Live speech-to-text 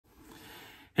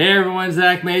Hey everyone,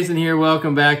 Zach Mason here.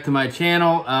 Welcome back to my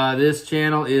channel. This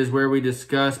channel is where we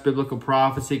discuss biblical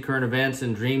prophecy, current events,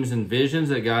 and dreams and visions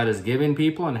that God is giving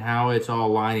people and how it's all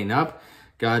lining up.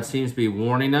 God seems to be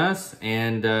warning us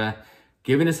and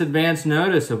giving us advance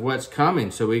notice of what's coming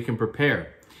so we can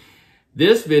prepare.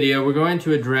 This video, we're going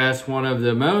to address one of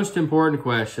the most important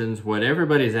questions, what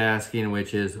everybody's asking,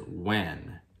 which is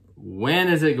when? When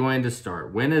is it going to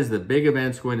start? When is the big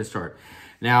events going to start?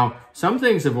 Now, some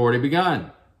things have already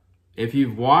begun. If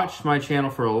you've watched my channel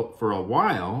for a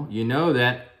while, you know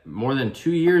that more than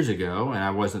 2 years ago, and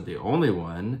I wasn't the only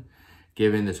one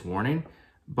giving this warning,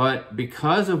 but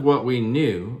because of what we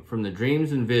knew from the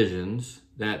dreams and visions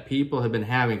that people have been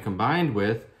having combined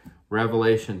with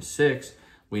Revelation 6,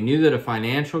 we knew that a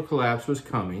financial collapse was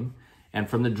coming, and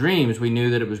from the dreams, we knew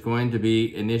that it was going to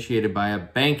be initiated by a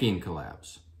banking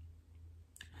collapse.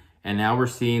 And now we're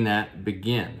seeing that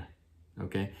begin,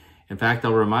 okay? In fact,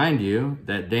 I'll remind you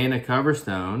that Dana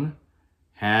Coverstone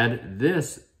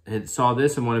saw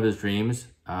this in one of his dreams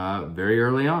very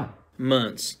early on.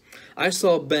 Months. I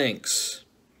saw bank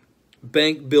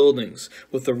buildings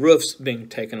with the roofs being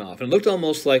taken off. And it looked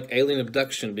almost like alien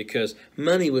abduction because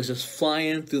money was just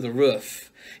flying through the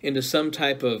roof into some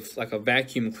type of, like a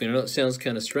vacuum cleaner. I know it sounds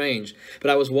kind of strange,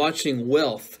 but I was watching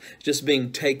wealth just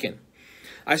being taken.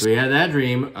 So we had that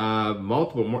dream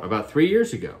about 3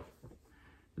 years ago.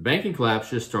 The banking collapse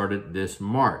just started this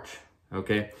March,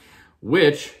 okay?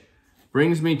 Which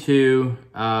brings me to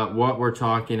what we're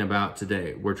talking about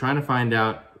today. We're trying to find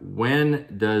out,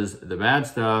 when does the bad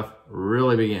stuff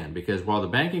really begin? Because while the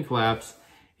banking collapse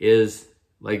is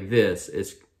like this,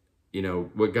 it's, you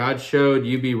know, what God showed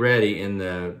you be ready in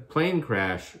the plane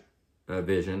crash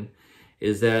vision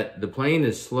is that the plane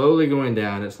is slowly going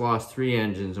down. It's lost 3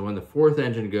 engines, and when the 4th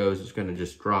engine goes, it's going to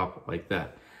just drop like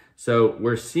that. So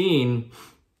we're seeing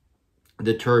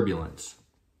the turbulence.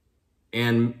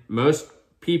 And most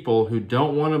people who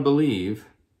don't want to believe,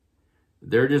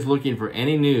 they're just looking for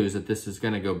any news that this is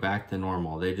going to go back to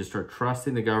normal. They just are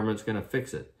trusting the government's going to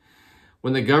fix it.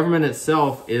 When the government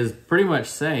itself is pretty much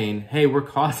saying, hey, we're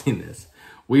causing this.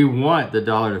 We want the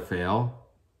dollar to fail.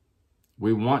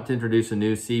 We want to introduce a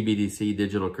new CBDC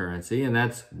digital currency, and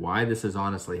that's why this is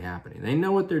honestly happening. They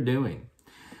know what they're doing.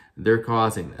 They're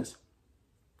causing this.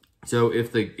 So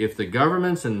if the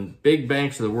governments and big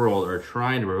banks of the world are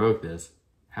trying to provoke this,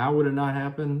 how would it not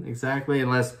happen exactly?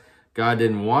 Unless God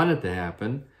didn't want it to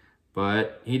happen,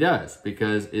 but he does,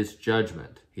 because it's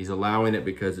judgment. He's allowing it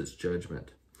because it's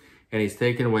judgment. And he's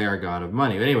taken away our God of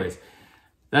money. But anyways,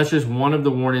 that's just one of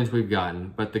the warnings we've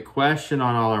gotten. But the question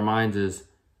on all our minds is,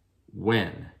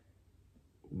 when?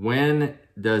 When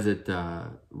does it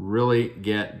really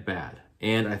get bad?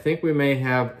 And I think we may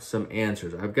have some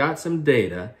answers. I've got some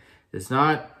data. It's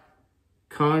not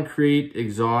concrete,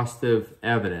 exhaustive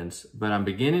evidence, but I'm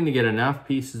beginning to get enough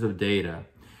pieces of data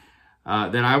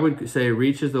that I would say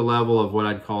reaches the level of what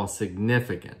I'd call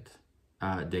significant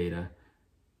data,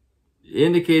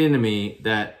 indicating to me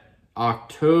that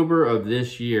October of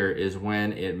this year is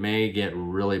when it may get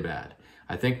really bad.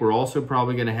 I think we're also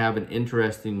probably going to have an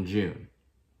interesting June.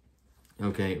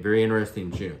 Okay, very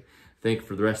interesting June. I think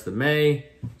for the rest of May,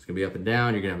 it's going to be up and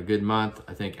down. You're going to have a good month.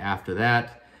 I think after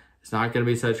that, it's not going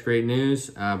to be such great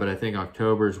news, but I think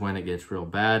October is when it gets real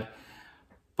bad.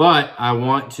 But I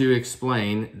want to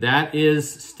explain, that is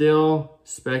still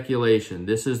speculation.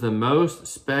 This is the most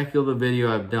speculative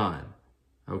video I've done,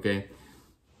 okay?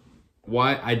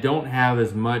 Why? I don't have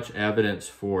as much evidence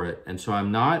for it, and so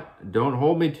don't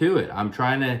hold me to it. I'm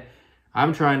trying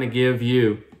to give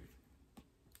you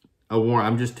a warning.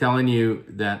 I'm just telling you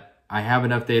that I have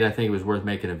enough data I think it was worth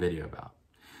making a video about.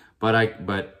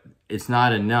 But it's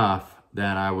not enough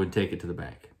that I would take it to the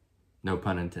bank. No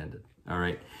pun intended. All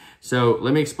right. So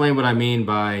let me explain what I mean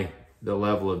by the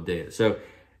level of data. So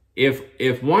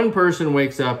if one person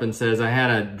wakes up and says, I had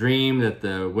a dream that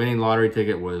the winning lottery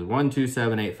ticket was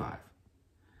 12785,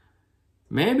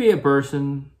 maybe a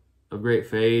person of great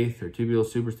faith or tubular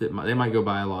superstition, they might go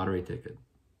buy a lottery ticket.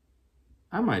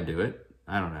 I might do it.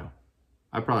 I don't know.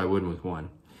 I probably wouldn't with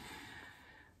one.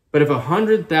 But if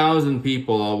 100,000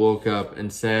 people all woke up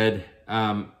and said,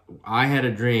 I had a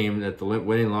dream that the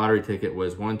winning lottery ticket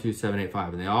was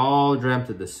 12785, and they all dreamt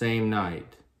it the same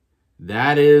night,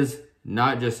 that is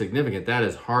not just significant, that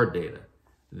is hard data.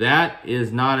 That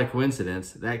is not a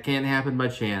coincidence. That can't happen by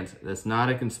chance. That's not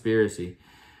a conspiracy.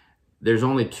 There's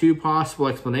only 2 possible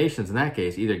explanations in that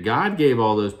case. Either God gave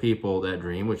all those people that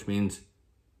dream, which means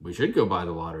we should go buy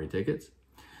the lottery tickets,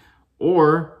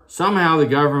 Or somehow the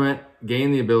government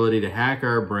gained the ability to hack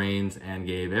our brains and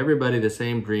gave everybody the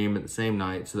same dream at the same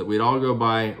night so that we'd all go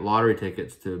buy lottery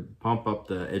tickets to pump up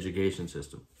the education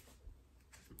system.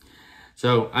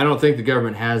 So I don't think the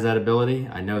government has that ability.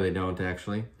 I know they don't,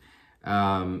 actually.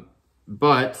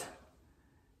 But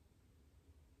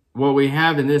what we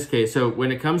have in this case, so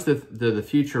when it comes to the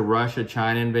future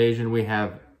Russia-China invasion, we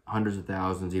have hundreds of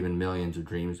thousands, even millions of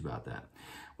dreams about that.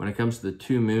 When it comes to the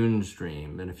two moons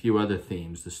dream and a few other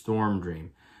themes, the storm dream,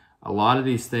 a lot of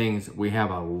these things we have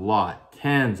a lot,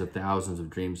 tens of thousands of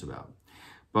dreams about.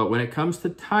 But when it comes to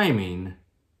timing,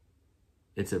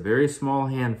 it's a very small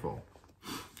handful.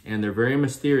 And they're very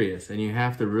mysterious. And you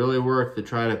have to really work to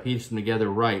try to piece them together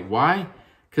right. Why?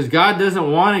 Because God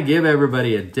doesn't want to give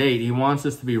everybody a date. He wants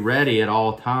us to be ready at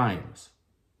all times.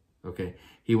 Okay?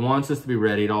 He wants us to be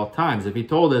ready at all times. If he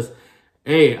told us,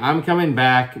 hey, I'm coming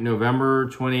back November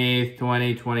 28th,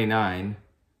 2029,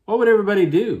 what would everybody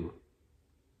do?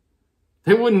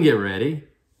 They wouldn't get ready.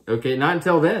 Okay, not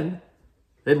until then.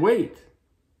 They'd wait,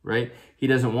 right? He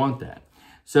doesn't want that.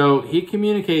 So he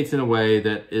communicates in a way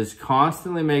that is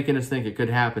constantly making us think it could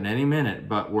happen any minute,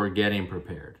 but we're getting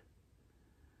prepared.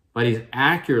 But he's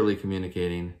accurately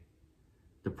communicating.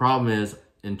 The problem is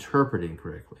interpreting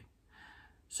correctly.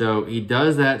 So he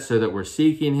does that so that we're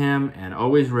seeking him and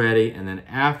always ready. And then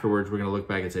afterwards, we're going to look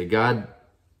back and say, God,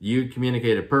 you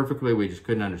communicated perfectly. We just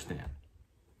couldn't understand.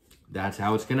 That's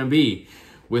how it's going to be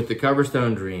with the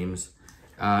Coverstone dreams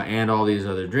and all these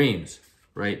other dreams,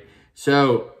 right?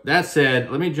 So that said,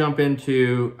 let me jump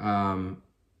into, and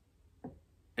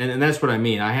that's what I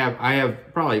mean. I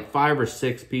have probably 5 or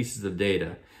 6 pieces of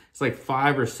data. It's like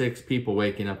 5 or 6 people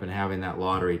waking up and having that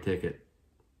lottery ticket.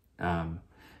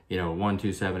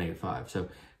 12785. So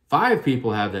 5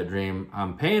 people have that dream.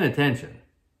 I'm paying attention.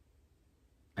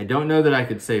 I don't know that I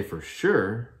could say for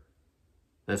sure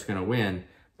that's going to win,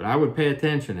 but I would pay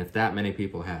attention if that many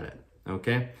people had it.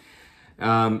 Okay.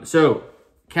 So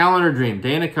calendar dream,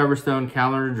 Dana Coverstone,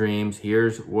 calendar dreams.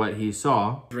 Here's what he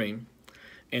saw. Dream.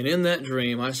 And in that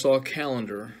dream, I saw a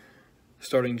calendar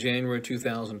starting January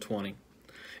 2020.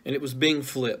 And it was being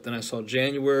flipped. And I saw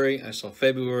January, I saw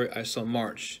February, I saw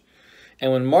March.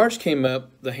 And when March came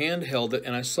up, the hand held it,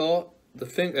 and I saw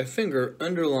a finger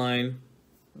underline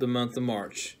the month of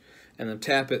March, and then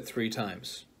tap it 3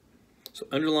 times. So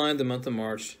underline the month of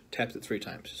March, tapped it 3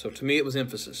 times. So to me, it was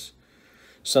emphasis.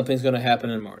 Something's going to happen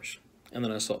in March. And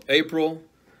then I saw April,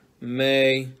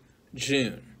 May,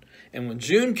 June. And when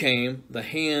June came, the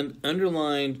hand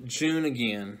underlined June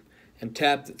again and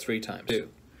tapped it 3 times.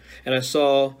 And I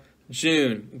saw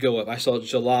June go up. I saw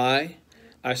July,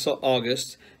 I saw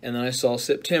August, and then I saw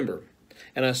September.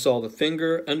 And I saw the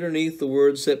finger underneath the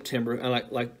word September, and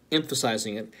like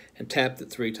emphasizing it, and tapped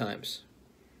it 3 times.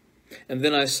 And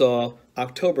then I saw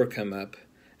October come up,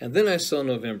 and then I saw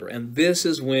November. And this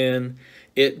is when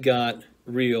it got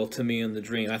real to me in the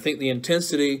dream. I think the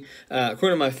intensity,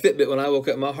 according to my Fitbit, when I woke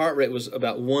up, my heart rate was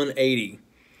about 180.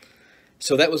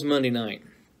 So that was Monday night.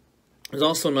 It was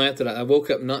also a night that I woke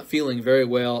up not feeling very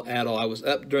well at all. I was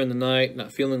up during the night,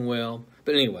 not feeling well.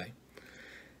 But anyway,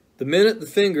 the minute the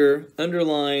finger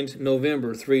underlined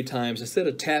November 3 times, instead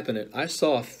of tapping it, I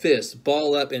saw a fist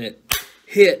ball up and it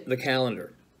hit the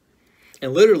calendar.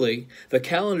 And literally, the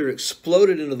calendar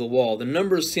exploded into the wall. The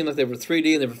numbers seemed like they were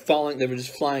 3D and they were falling. They were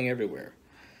just flying everywhere.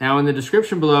 Now, in the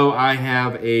description below, I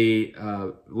have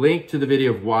a link to the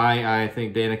video of why I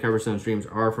think Dana Coverstone's dreams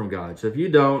are from God. So if you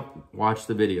don't, watch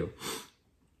the video.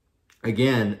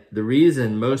 Again, the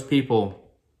reason most people,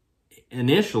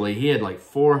 initially, he had like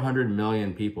 400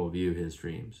 million people view his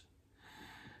dreams.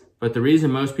 But the reason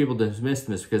most people dismissed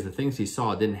him is because the things he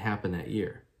saw didn't happen that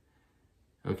year.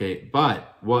 Okay,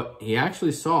 but what he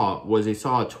actually saw was he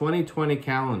saw a 2020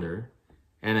 calendar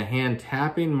and a hand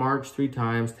tapping March 3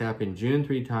 times, tapping June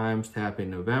 3 times,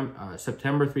 tapping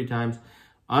September 3 times,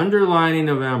 underlining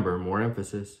November, more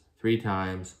emphasis, 3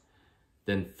 times,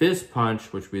 then fist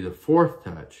punch, which would be the 4th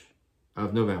touch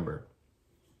of November.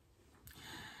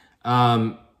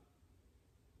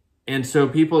 And so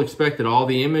people expected all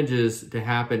the images to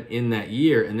happen in that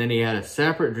year. And then he had a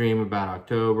separate dream about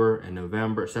October and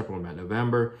November, a separate one about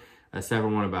November, a separate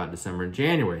one about December and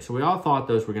January. So we all thought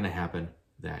those were going to happen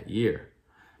that year.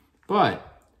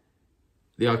 But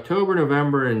the October,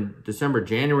 November, and December,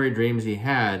 January dreams he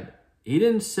had, he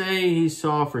didn't say he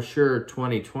saw for sure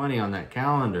 2020 on that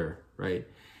calendar, right?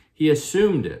 He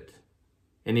assumed it.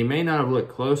 And he may not have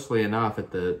looked closely enough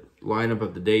at the lineup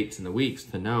of the dates and the weeks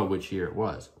to know which year it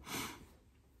was.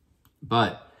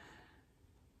 But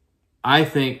I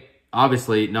think,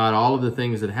 obviously, not all of the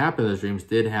things that happened in those dreams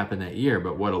did happen that year.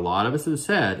 But what a lot of us have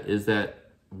said is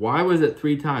that why was it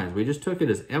 3 times? We just took it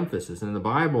as emphasis. In the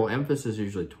Bible, emphasis is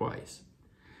usually twice.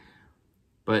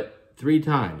 But 3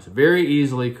 times very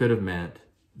easily could have meant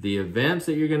the events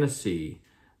that you're going to see,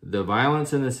 the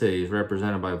violence in the cities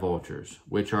represented by vultures,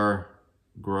 which are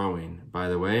growing, by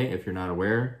the way, if you're not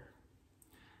aware.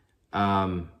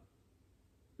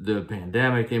 The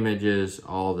pandemic images,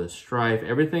 all the strife,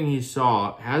 everything he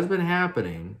saw has been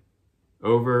happening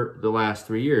over the last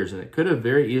 3 years. And it could have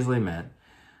very easily meant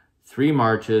 3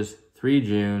 Marches, 3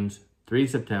 Junes, 3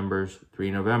 Septembers,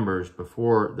 3 Novembers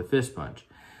before the fist punch.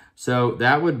 So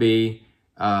that would be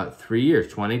 3 years,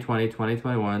 2020,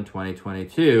 2021,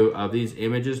 2022, of these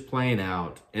images playing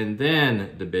out, and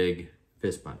then the big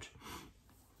fist punch,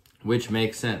 which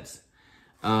makes sense.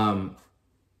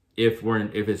 If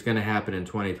it's going to happen in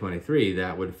 2023,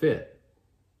 that would fit.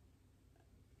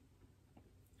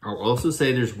 I'll also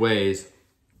say there's ways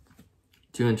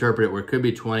to interpret it where it could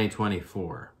be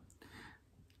 2024.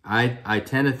 I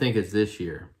tend to think it's this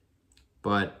year.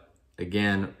 But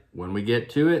again, when we get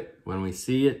to it, when we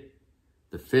see it,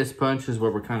 the fist punch is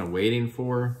what we're kind of waiting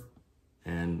for.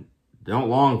 And don't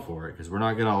long for it, because we're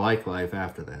not going to like life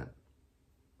after that.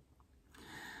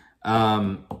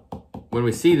 When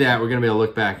we see that, we're going to be able to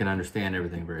look back and understand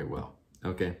everything very well.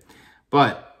 Okay.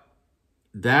 But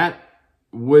that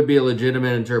would be a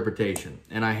legitimate interpretation.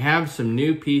 And I have some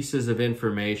new pieces of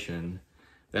information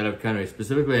that have come to me,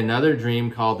 specifically another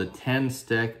dream called the 10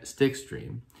 sticks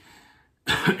dream,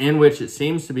 in which it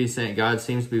seems to be saying, God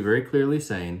seems to be very clearly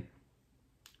saying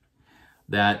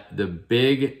that the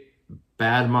big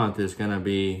bad month is going to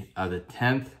be the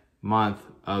 10th month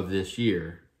of this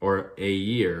year, or a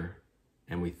year.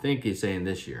 And we think he's saying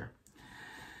this year.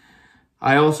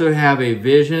 I also have a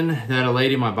vision that a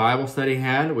lady in my Bible study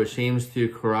had, which seems to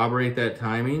corroborate that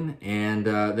timing. And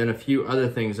then a few other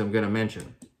things I'm going to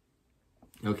mention.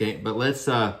 Okay, but let's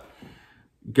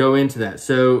go into that.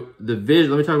 So the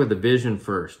vision, let me talk about the vision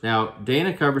first. Now,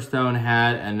 Dana Coverstone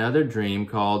had another dream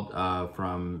called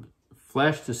From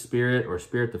Flesh to Spirit, or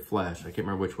Spirit to Flesh. I can't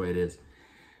remember which way it is.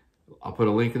 I'll put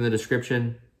a link in the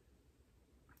description.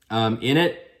 In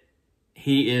it,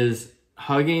 he is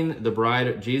hugging the bride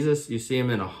of Jesus. You see him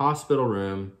in a hospital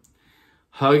room,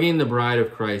 hugging the bride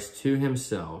of Christ to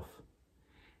himself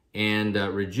and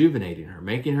rejuvenating her,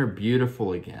 making her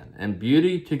beautiful again. And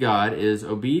beauty to God is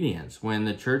obedience. When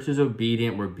the church is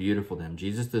obedient, we're beautiful to him.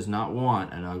 Jesus does not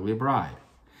want an ugly bride.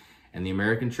 And the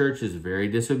American church is very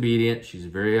disobedient. She's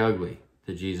very ugly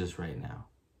to Jesus right now,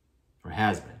 or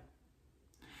has been.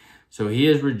 So he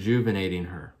is rejuvenating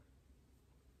her.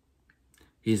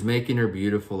 He's making her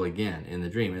beautiful again in the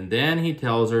dream. And then he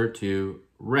tells her to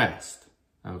rest.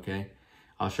 Okay?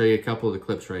 I'll show you a couple of the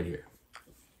clips right here.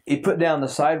 He put down the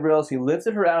side rails. He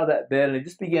lifted her out of that bed, and he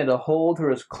just began to hold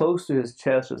her as close to his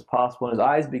chest as possible. And his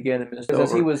eyes began to mist over.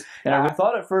 As he was, and I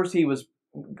thought at first he was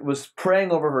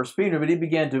praying over her, speaking to her, but he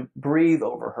began to breathe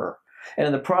over her. And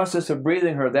in the process of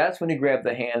breathing her, that's when he grabbed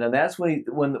the hand, and that's when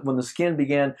when the skin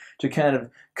began to kind of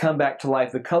come back to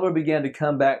life. The color began to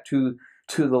come back to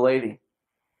the lady.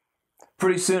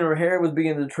 Pretty soon her hair was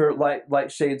beginning to turn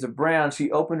light shades of brown.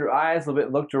 She opened her eyes a little bit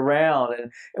and looked around,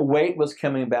 and weight was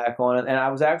coming back on it. And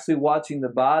I was actually watching the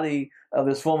body of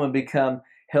this woman become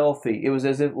healthy. It was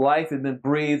as if life had been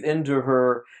breathed into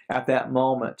her at that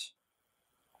moment.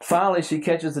 Finally, she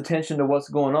catches attention to what's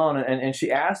going on, and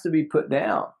she asks to be put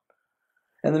down.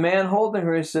 And the man holding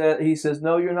her, he says,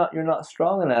 "No, you're not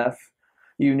strong enough.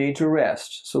 You need to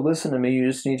rest. So listen to me, you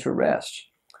just need to rest."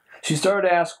 She started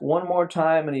to ask one more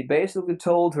time, and he basically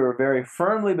told her very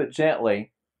firmly but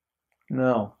gently,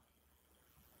 "No.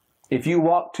 If you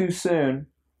walk too soon,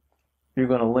 you're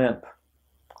going to limp.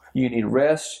 You need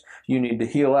rest. You need to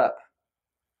heal up."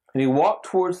 And he walked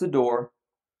towards the door,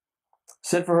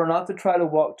 said for her not to try to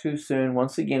walk too soon,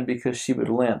 once again, because she would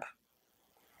limp.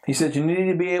 He said, "You need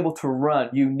to be able to run.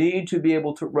 You need to be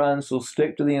able to run, so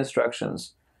stick to the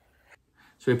instructions."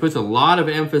 So he puts a lot of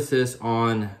emphasis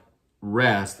on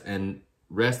rest, and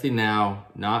resting now,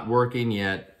 not working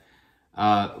yet.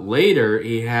 Later,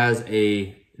 he has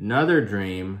another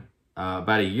dream.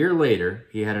 About a year later,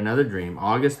 he had another dream,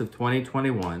 August of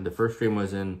 2021. The first dream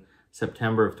was in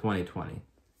September of 2020.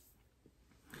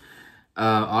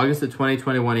 August of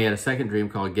 2021, he had a second dream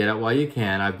called Get Up While You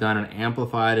Can. I've done an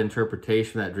amplified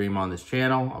interpretation of that dream on this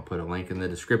channel. I'll put a link in the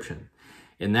description.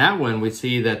 In that one, we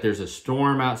see that there's a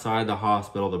storm outside the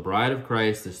hospital. The bride of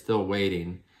Christ is still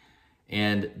waiting.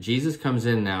 And Jesus comes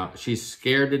in now. She's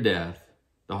scared to death.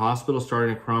 The hospital's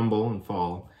starting to crumble and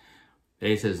fall. And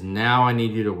he says, "Now I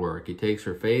need you to work." He takes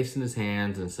her face in his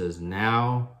hands and says,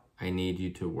 "Now I need you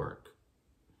to work."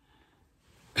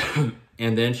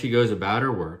 And then she goes about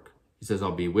her work. He says,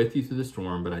 I'll be with you through the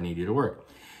storm, but I need you to work.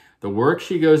 The work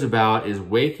she goes about is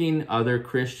waking other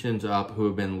Christians up who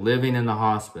have been living in the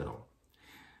hospital.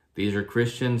 These are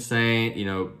Christians saying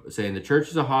the church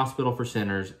is a hospital for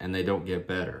sinners, and they don't get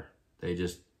better. They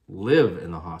just live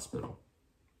in the hospital.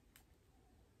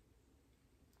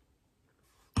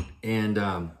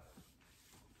 And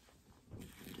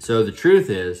so the truth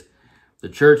is, the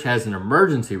church has an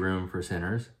emergency room for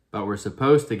sinners, but we're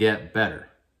supposed to get better,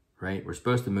 right? We're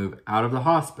supposed to move out of the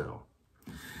hospital.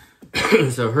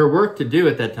 So her work to do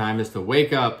at that time is to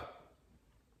wake up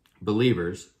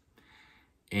believers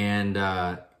and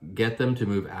get them to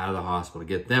move out of the hospital,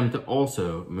 get them to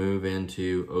also move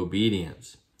into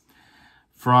obedience.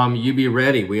 From You Be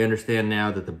Ready, we understand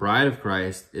now that the bride of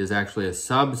Christ is actually a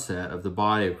subset of the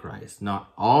body of Christ.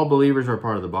 Not all believers are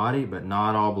part of the body, but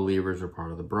not all believers are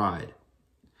part of the bride.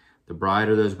 The bride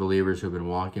are those believers who have been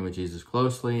walking with Jesus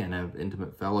closely and have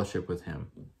intimate fellowship with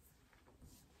him.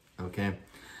 Okay?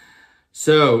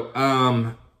 So,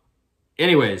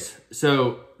 anyways,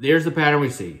 so there's the pattern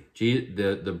we see.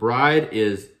 The bride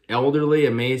is elderly,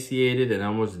 emaciated, and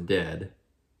almost dead.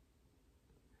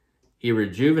 He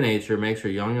rejuvenates her, makes her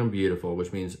young and beautiful,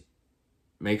 which means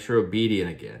makes her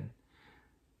obedient again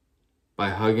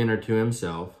by hugging her to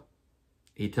himself.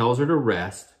 He tells her to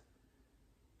rest.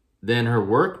 Then her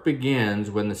work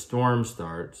begins when the storm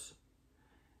starts.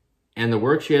 And the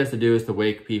work she has to do is to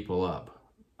wake people up,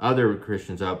 other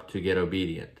Christians up, to get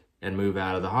obedient and move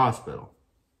out of the hospital.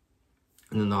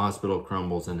 And then the hospital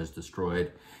crumbles and is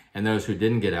destroyed. And those who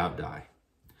didn't get out die.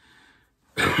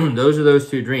 Those are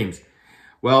those two dreams.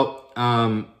 Well,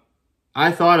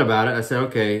 I thought about it. I said,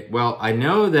 okay, well, I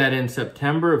know that in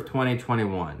September of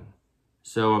 2021,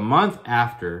 so a month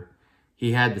after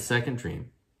he had the second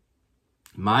dream,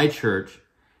 my church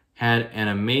had an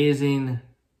amazing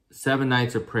 7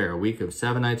 nights of prayer, a week of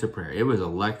 7 nights of prayer. It was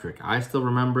electric. I still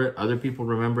remember it. Other people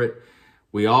remember it.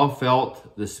 We all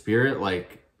felt the Spirit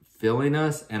like filling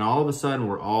us, and all of a sudden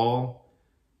we're all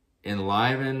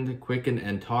enlivened, quickened,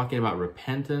 and talking about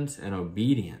repentance and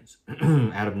obedience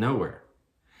out of nowhere.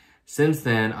 Since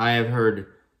then, I have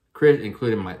heard,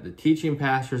 including the teaching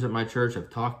pastors at my church, I've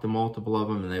talked to multiple of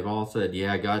them, and they've all said,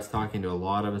 yeah, God's talking to a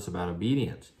lot of us about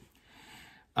obedience.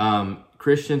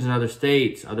 Christians in other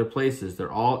states, other places,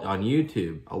 they're all on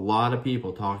YouTube, a lot of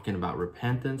people talking about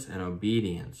repentance and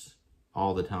obedience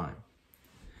all the time.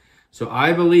 So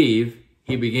I believe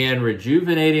he began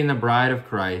rejuvenating the bride of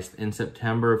Christ in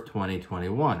September of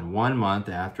 2021, 1 month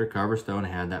after Coverstone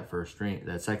had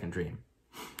that second dream,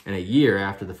 and a year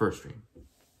after the first dream.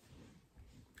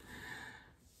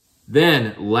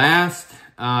 Then last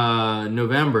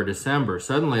November, December,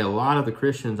 suddenly a lot of the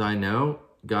Christians I know,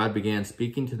 God began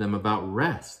speaking to them about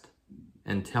rest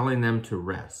and telling them to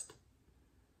rest.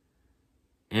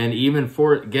 And even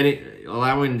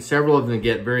allowing several of them to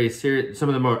get very serious. Some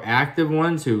of the more active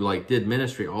ones who did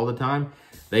ministry all the time,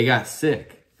 they got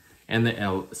sick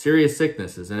and serious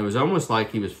sicknesses. And it was almost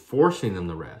like he was forcing them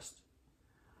to rest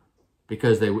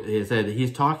because he said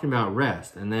he's talking about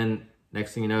rest. And then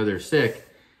next thing you know, they're sick.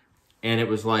 And it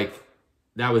was like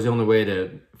that was the only way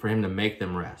for him to make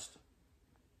them rest.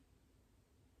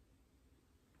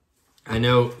 I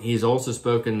know he's also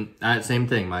spoken, same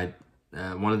thing,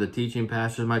 one of the teaching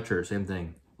pastors of my church, same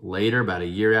thing. Later, about a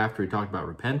year after he talked about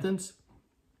repentance,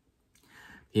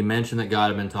 he mentioned that God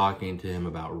had been talking to him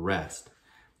about rest.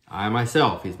 I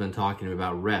myself, he's been talking to me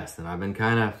about rest, and I've been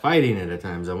kind of fighting it at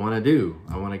times. I want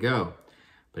to go.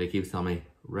 But he keeps telling me,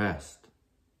 rest.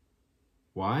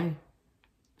 Why?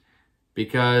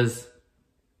 Because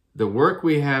the work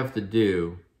we have to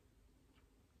do,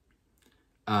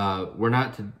 we're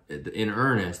not in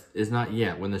earnest, is not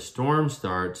yet. When the storm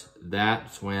starts,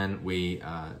 that's when we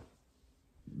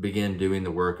begin doing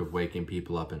the work of waking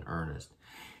people up in earnest.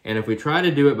 And if we try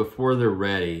to do it before they're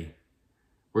ready,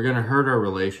 we're going to hurt our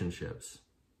relationships.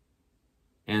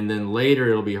 And then later,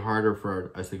 it'll be harder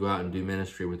for us to go out and do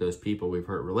ministry with those people we've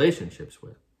hurt relationships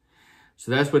with.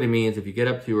 So that's what it means. If you get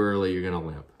up too early, you're going to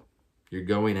limp. Your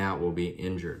going out will be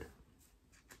injured.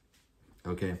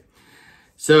 Okay.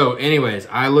 So anyways,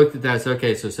 I looked at that. So,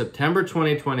 okay, so September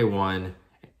 2021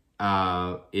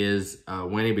 is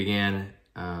when he began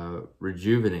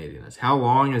rejuvenating us. How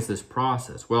long is this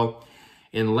process? Well,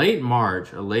 in late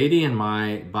March, a lady in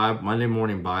my Monday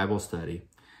morning Bible study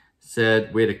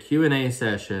said, we had a Q&A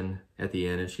session at the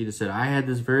end, and she just said, I had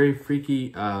this very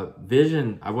freaky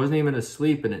vision. I wasn't even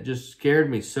asleep, and it just scared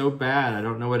me so bad. I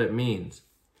don't know what it means.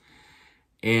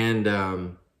 And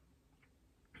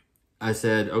I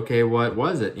said, okay, what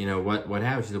was it? What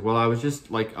happened? She said, well, I was just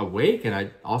awake,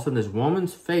 and all of a sudden this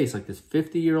woman's face, this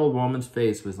 50-year-old woman's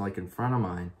face was in front of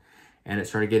mine. and it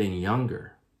started getting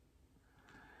younger.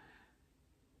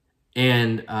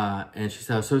 And she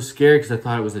said, I was so scared because I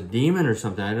thought it was a demon or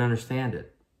something. I didn't understand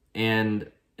it.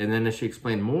 And then as she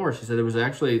explained more, she said there was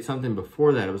actually something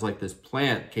before that. It was like this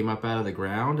plant came up out of the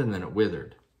ground and then it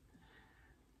withered.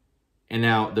 And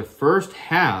now the first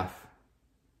half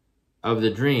of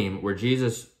the dream, where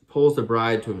Jesus pulls the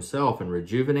bride to himself and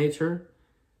rejuvenates her,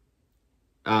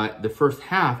 the first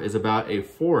half is about a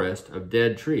forest of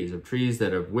dead trees, of trees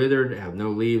that have withered, have no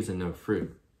leaves and no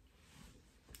fruit.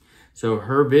 So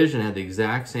her vision had the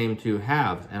exact same two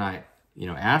halves. And I,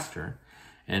 asked her,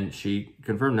 and she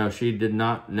confirmed, no, she did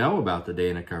not know about the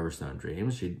Dana Coverstone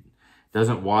dreams. She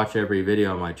doesn't watch every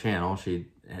video on my channel. She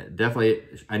definitely,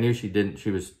 I knew she didn't,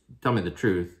 she was telling me the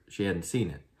truth. She hadn't seen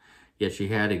it. Yet she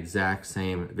had exact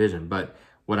same vision. But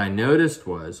what I noticed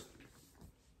was,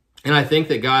 and I think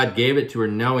that God gave it to her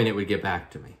knowing it would get back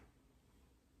to me.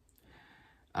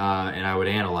 And I would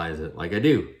analyze it like I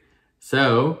do.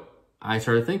 So I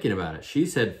started thinking about it. She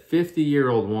said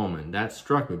 50-year-old woman. That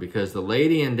struck me because the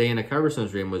lady in Dana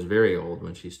Coverstone's dream was very old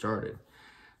when she started.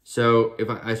 So if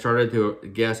I started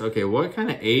to guess, okay, what kind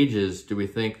of ages do we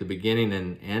think the beginning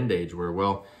and end age were?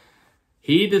 Well,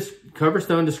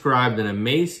 Coverstone described an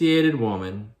emaciated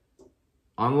woman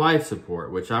on life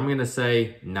support, which I'm going to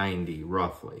say 90,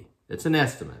 roughly. It's an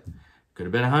estimate. Could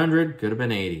have been 100, could have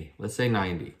been 80. Let's say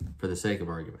 90 for the sake of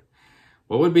argument.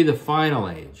 What would be the final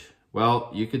age? Well,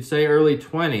 you could say early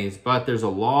 20s, but there's a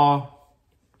law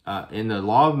in the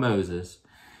law of Moses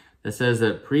that says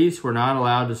that priests were not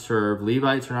allowed to serve,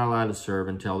 Levites were not allowed to serve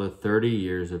until they're 30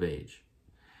 years of age.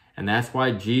 And that's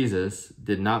why Jesus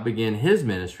did not begin his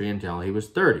ministry until he was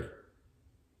 30.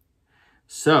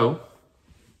 So,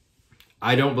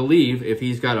 I don't believe if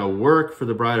he's got a work for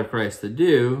the bride of Christ to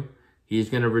do, he's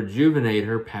going to rejuvenate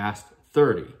her past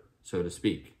 30, so to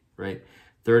speak, right?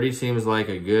 30 seems like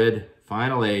a good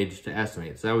final age to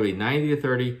estimate. So that would be 90 to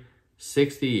 30,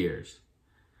 60 years.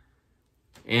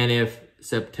 And if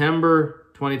September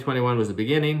 2021 was the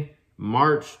beginning,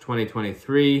 March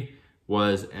 2023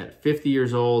 was at 50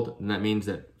 years old, and that means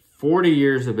that 40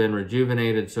 years have been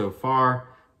rejuvenated so far,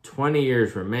 20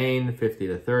 years remain, 50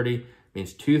 to 30,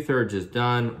 means 2/3 is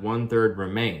done, 1/3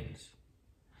 remains.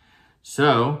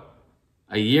 So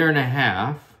a year and a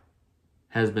half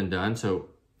has been done, so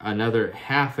another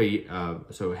half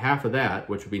of that,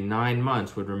 which would be 9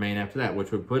 months, would remain after that,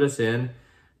 which would put us in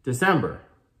December,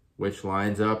 which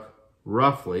lines up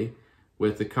roughly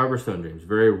with the Coverstone dreams.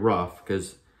 Very rough,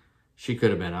 because she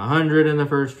could have been 100 in the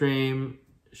first dream.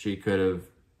 She could have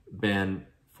been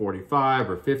 45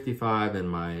 or 55 in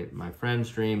my friend's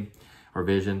dream or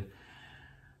vision.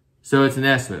 So it's an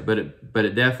estimate, but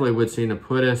it definitely would seem to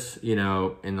put us, in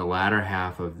the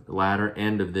latter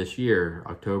end of this year,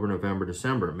 October, November,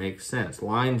 December. It makes sense.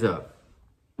 Lines up.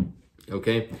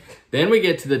 Okay. Then we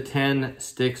get to the 10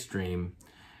 sticks dream.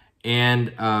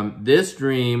 And this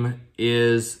dream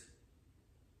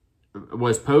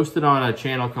was posted on a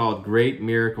channel called Great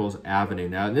Miracles Avenue.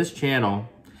 Now, in this channel,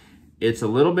 it's a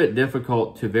little bit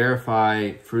difficult to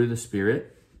verify through the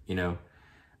Spirit,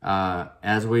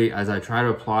 as I try to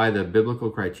apply the biblical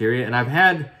criteria. And I've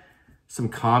had some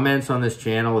comments on this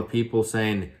channel of people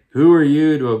saying, who are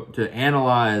you to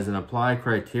analyze and apply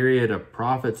criteria to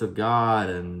prophets of God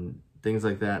and things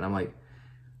like that? And I'm like,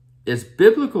 it's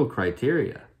biblical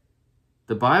criteria.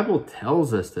 The Bible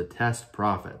tells us to test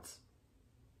prophets.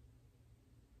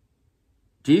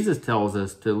 Jesus tells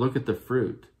us to look at the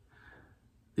fruit.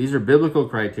 These are biblical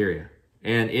criteria.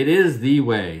 And it is the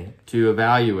way to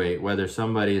evaluate whether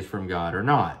somebody is from God or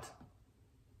not.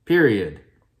 Period.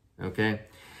 Okay?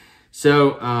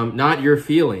 So, not your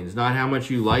feelings, not how much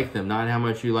you like them, not how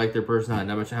much you like their personality,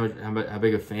 not how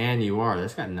big a fan you are.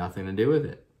 That's got nothing to do with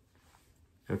it.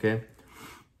 Okay?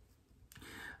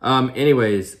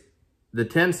 Anyways, the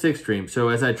 10-6 dream. So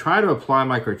as I try to apply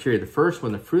my criteria, the first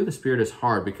one, the fruit of the Spirit, is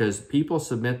hard because people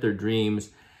submit their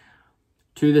dreams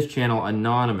to this channel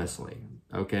anonymously.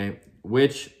 Okay?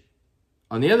 Which,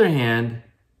 on the other hand,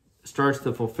 starts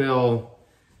to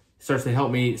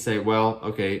help me say, well,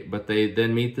 okay, but they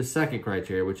then meet the second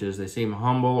criteria, which is they seem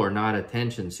humble or not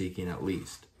attention-seeking at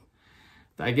least.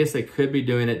 I guess they could be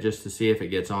doing it just to see if it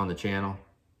gets on the channel,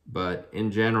 but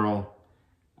in general,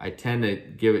 I tend to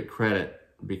give it credit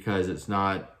because it's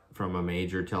not from a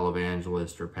major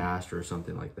televangelist or pastor or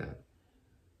something like that.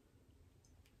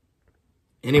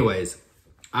 Anyways,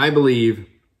 I believe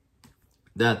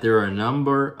that there are a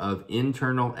number of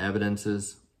internal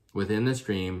evidences within this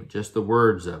dream, just the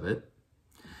words of it,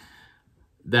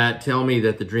 that tell me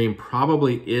that the dream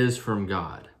probably is from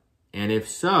God. And if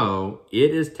so,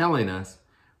 it is telling us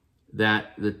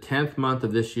that the 10th month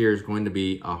of this year is going to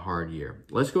be a hard year.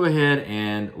 Let's go ahead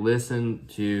and listen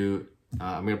to,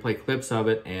 I'm going to play clips of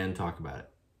it and talk about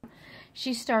it.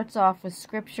 She starts off with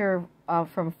scripture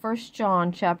from 1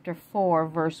 John chapter 4,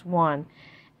 verse 1.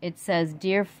 It says,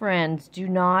 "Dear friends, do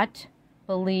not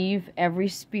believe every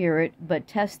spirit, but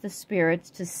test the spirits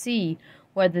to see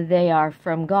whether they are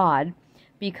from God,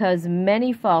 because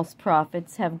many false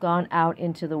prophets have gone out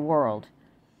into the world."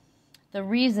 The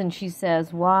reason, she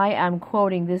says, why I'm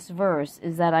quoting this verse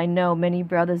is that I know many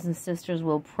brothers and sisters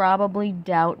will probably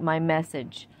doubt my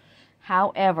message.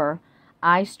 However,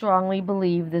 I strongly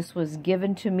believe this was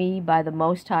given to me by the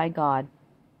Most High God.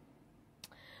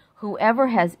 Whoever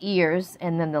has ears,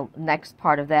 and then the next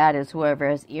part of that is whoever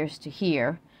has ears to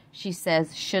hear, she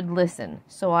says, should listen.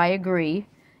 So I agree.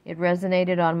 It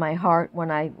resonated on my heart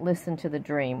when I listened to the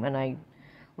dream, and I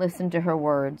listened to her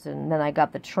words, and then I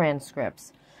got the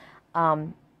transcripts.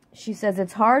 She says,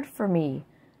 it's hard for me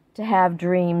to have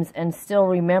dreams and still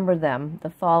remember them the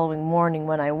following morning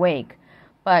when I wake.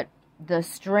 But the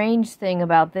strange thing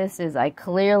about this is I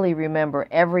clearly remember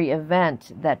every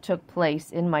event that took place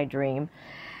in my dream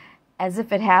as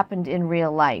if it happened in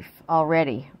real life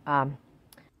already.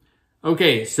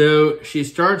 Okay, so she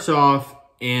starts off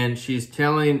and she's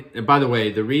telling, and by the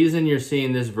way, the reason you're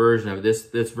seeing this version of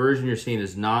this version you're seeing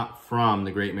is not from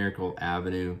the Great Miracle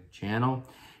Avenue channel.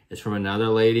 It's from another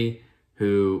lady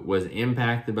who was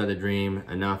impacted by the dream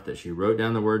enough that she wrote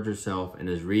down the words herself and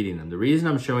is reading them. The reason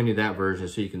I'm showing you that version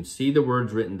is so you can see the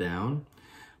words written down,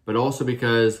 but also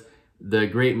because the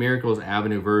Great Miracles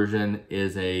Avenue version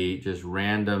is a just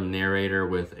random narrator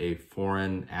with a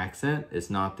foreign accent. It's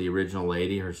not the original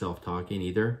lady herself talking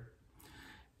either.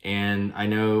 And I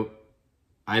know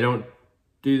I don't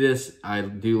do this. I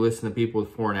do listen to people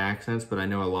with foreign accents, but I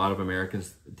know a lot of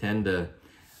Americans tend to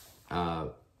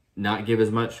not give as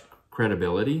much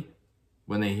credibility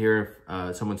when they hear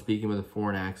someone speaking with a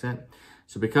foreign accent.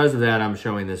 So because of that, I'm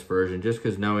showing this version, just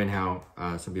because knowing how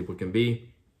some people can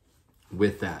be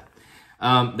with that.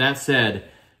 That said,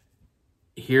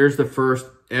 here's the first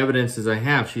evidences I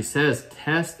have. She says,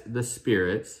 test the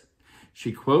spirits.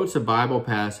 She quotes a Bible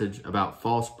passage about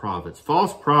false prophets.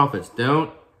 False prophets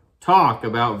don't talk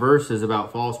about verses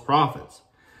about false prophets.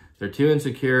 They're too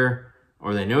insecure,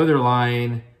 or they know they're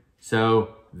lying,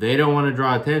 so they don't want to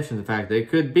draw attention to the fact they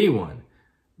could be one.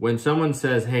 When someone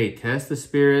says, hey, test the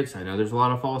spirits, I know there's a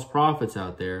lot of false prophets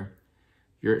out there,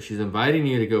 she's inviting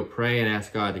you to go pray and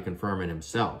ask God to confirm it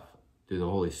himself through the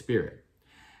Holy Spirit.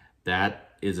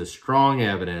 That is a strong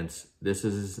evidence this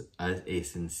is a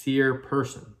sincere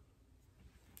person.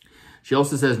 She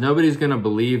also says, nobody's going to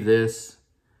believe this,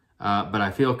 but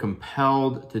I feel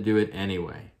compelled to do it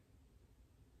anyway.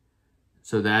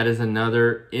 So that is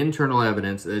another internal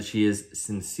evidence that she is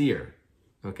sincere,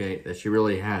 okay, that she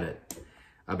really had it.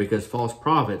 Because false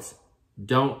prophets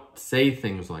don't say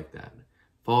things like that.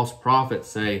 False prophets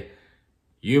say,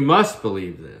 you must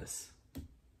believe this.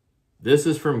 This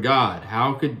is from God.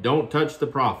 Don't touch the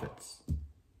prophets.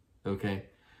 Okay?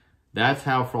 That's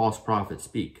how false prophets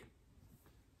speak.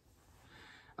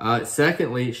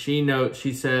 Secondly,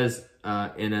 she says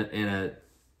in a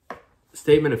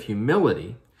statement of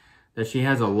humility that she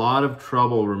has a lot of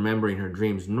trouble remembering her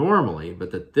dreams normally,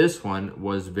 but that this one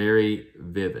was very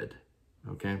vivid.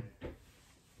 Okay?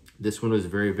 This one was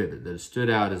very vivid. That it stood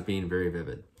out as being very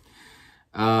vivid.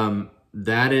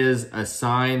 That is a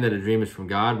sign that a dream is from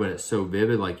God when it's so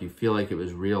vivid, like you feel like it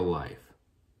was real life.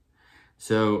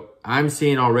 So I'm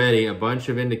seeing already a bunch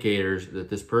of indicators that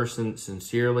this person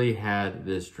sincerely had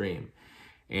this dream.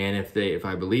 And if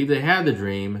I believe they had the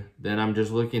dream, then I'm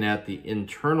just looking at the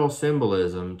internal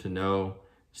symbolism to know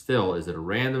still, is it a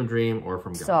random dream or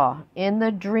from God? So in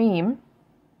the dream,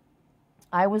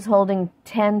 I was holding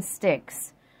 10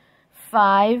 sticks,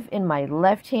 5 in my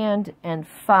left hand and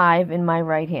 5 in my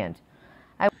right hand.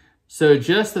 So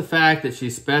just the fact that she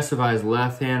specifies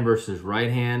left hand versus right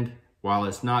hand, while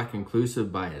it's not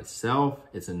conclusive by itself,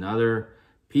 it's another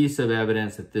piece of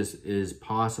evidence that this is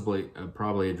probably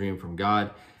a dream from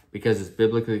God, because it's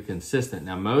biblically consistent.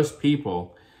 Now, most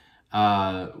people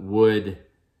would,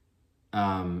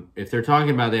 if they're talking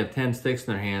about they have 10 sticks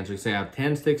in their hands, we say I have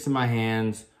 10 sticks in my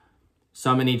hands,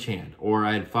 some in each hand, or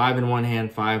I had 5 in one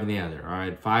hand, 5 in the other, or I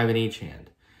had 5 in each hand.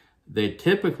 They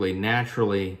typically,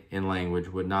 naturally, in language,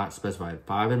 would not specify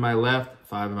 5 in my left,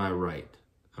 5 in my right,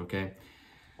 okay?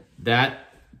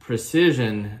 That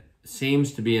precision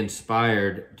seems to be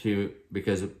inspired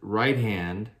because right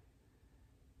hand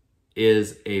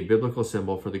is a biblical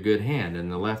symbol for the good hand,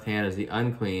 and the left hand is the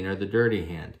unclean or the dirty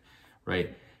hand,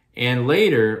 right? And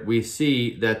later we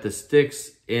see that the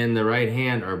sticks in the right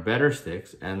hand are better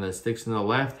sticks and the sticks in the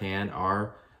left hand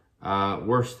are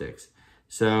worse sticks.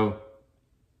 So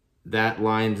that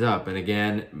lines up. And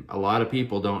again, a lot of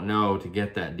people don't know to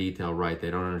get that detail right. They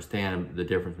don't understand the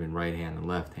difference between right hand and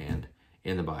left hand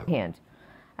in the Bible.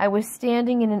 I was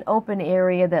standing in an open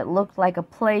area that looked like a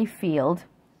play field,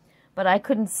 but I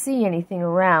couldn't see anything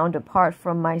around apart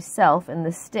from myself and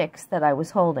the sticks that I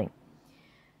was holding.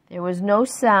 There was no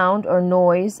sound or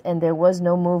noise, and there was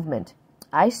no movement.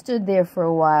 I stood there for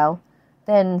a while.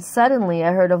 Then suddenly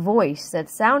I heard a voice that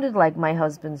sounded like my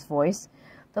husband's voice.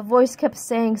 The voice kept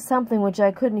saying something which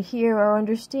I couldn't hear or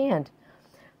understand.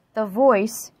 The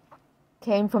voice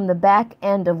came from the back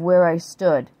end of where I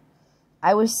stood.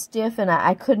 I was stiff and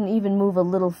I couldn't even move a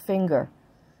little finger.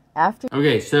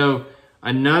 Okay, so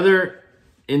another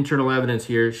internal evidence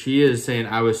here. She is saying,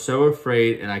 I was so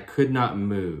afraid and I could not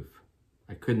move.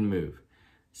 I couldn't move.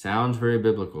 Sounds very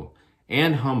biblical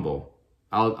and humble.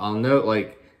 I'll note,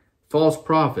 like, false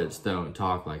prophets don't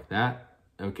talk like that.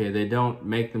 Okay, they don't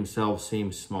make themselves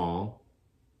seem small,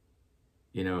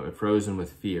 you know, frozen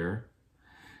with fear.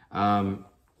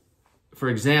 For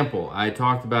example, I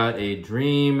talked about a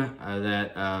dream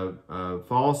that a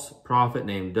false prophet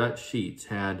named Dutch Sheets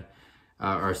had,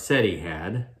 or said he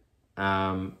had,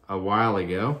 a while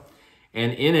ago.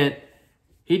 And in it,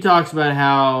 he talks about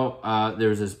how there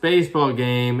was this baseball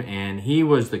game and he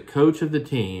was the coach of the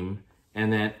team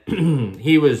and that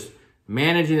he was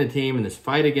managing the team in this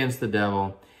fight against the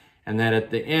devil, and that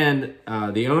at the end,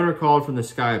 the owner called from the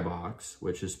skybox,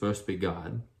 which is supposed to be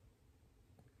God,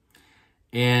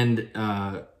 and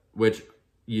which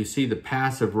you see the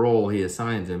passive role he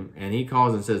assigns him, and he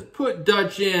calls and says, put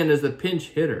Dutch in as the pinch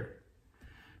hitter.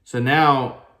 So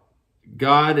now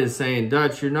God is saying,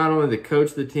 Dutch, you're not only the coach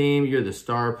of the team, you're the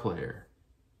star player.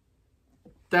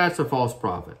 That's a false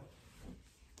prophet.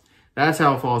 That's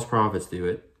how false prophets do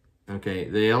it. Okay,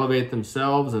 they elevate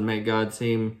themselves and make God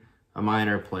seem a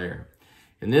minor player.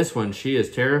 In this one, she is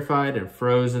terrified and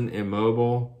frozen,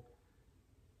 immobile,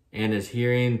 and is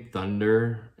hearing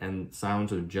thunder and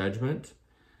sounds of judgment.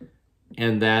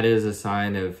 And that is a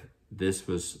sign of this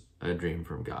was a dream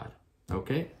from God.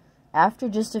 Okay? After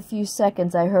just a few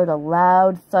seconds, I heard a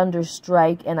loud thunder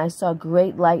strike, and I saw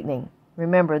great lightning.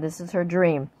 Remember, this is her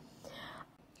dream.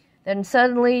 Then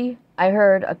suddenly, I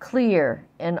heard a clear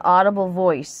and audible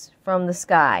voice from the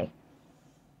sky.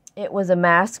 It was a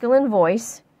masculine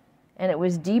voice, and it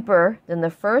was deeper than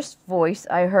the first voice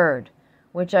I heard,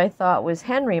 which I thought was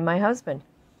Henry, my husband.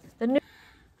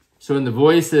 So in the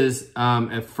voices,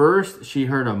 at first she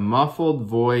heard a muffled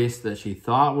voice that she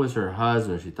thought was her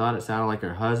husband. She thought it sounded like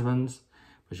her husband's,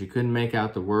 but she couldn't make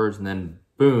out the words. And then,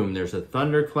 boom, there's a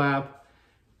thunderclap.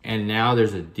 And now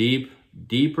there's a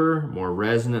deeper, more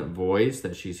resonant voice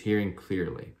that she's hearing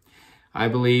clearly. I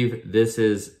believe this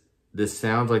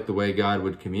sounds like the way God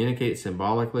would communicate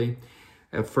symbolically.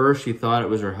 At first, she thought it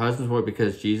was her husband's voice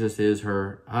because Jesus is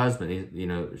her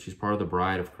husband. She's part of the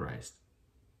bride of Christ.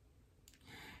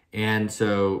 And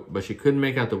so, but she couldn't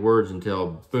make out the words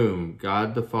until, boom,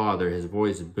 God the Father, his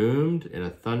voice boomed in a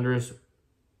thunderous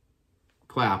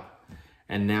clap.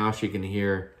 And now she can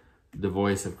hear the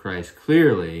voice of Christ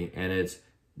clearly, and it's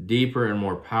deeper and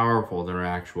more powerful than her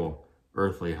actual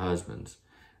earthly husbands.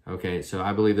 Okay, so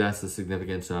I believe that's the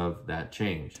significance of that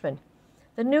change.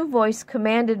 The new voice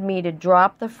commanded me to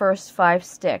drop the first 5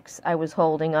 sticks I was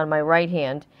holding on my right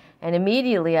hand, and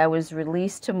immediately I was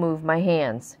released to move my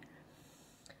hands.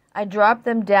 I dropped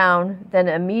them down, then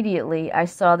immediately I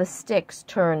saw the sticks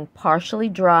turn partially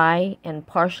dry and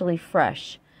partially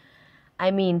fresh.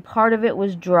 I mean, part of it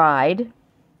was dried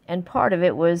and part of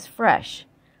it was fresh.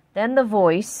 Then the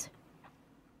voice,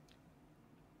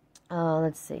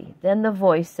 Then the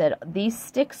voice said, these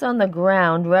sticks on the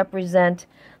ground represent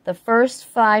the first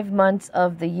 5 months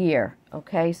of the year.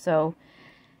 Okay, so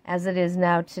as it is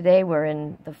now today, we're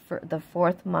in the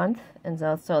 4th month, and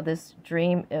so this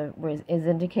dream is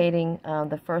indicating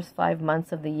the first 5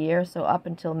 months of the year, so up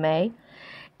until May.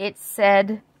 It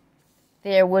said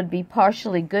there would be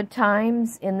partially good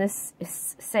times in this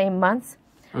same month.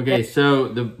 Okay, so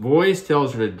the voice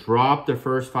tells her to drop the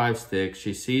first 5 sticks.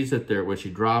 She sees that when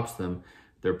she drops them,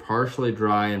 they're partially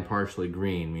dry and partially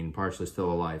green, meaning partially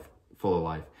still alive, full of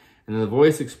life. And then the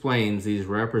voice explains these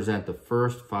represent the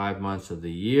first 5 months of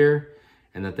the year,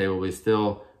 and that they will be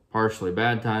still partially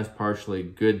bad times, partially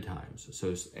good times.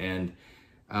 So,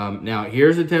 now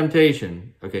here's a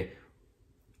temptation. Okay,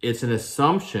 it's an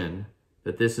assumption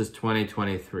that this is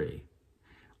 2023.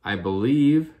 I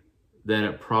believe that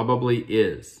it probably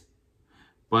is.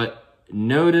 But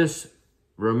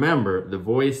remember, the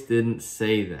voice didn't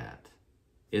say that.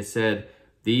 it said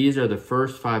these are the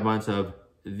first 5 months of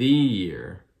the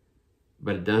year,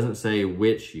 but it doesn't say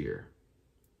which year.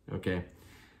 Okay.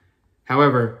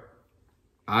 However,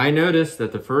 I noticed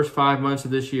that the first 5 months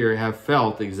of this year have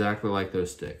felt exactly like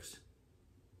those sticks.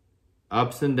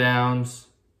 Ups and downs,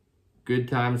 good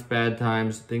times, bad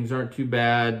times. Things aren't too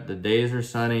bad. The days are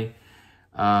sunny.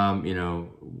 You know,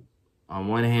 on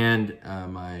one hand,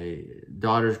 my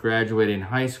daughter's graduating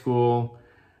high school.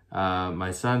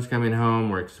 My son's coming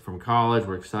home from college.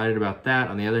 We're excited about that.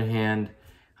 On the other hand,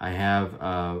 I have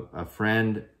a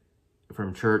friend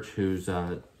from church whose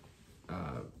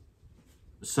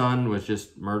son was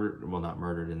just murdered. Well, not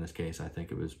murdered in this case. I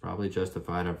think it was probably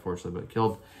justified, unfortunately, but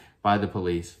killed by the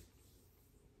police.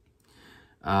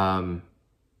 And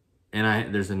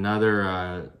there's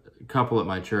another couple at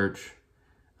my church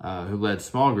who led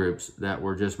small groups that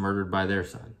were just murdered by their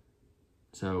son.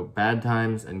 So bad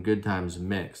times and good times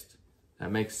mixed.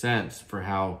 That makes sense for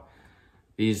how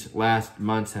these last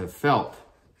months have felt.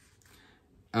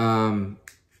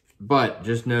 But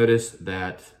just notice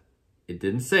that it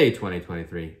didn't say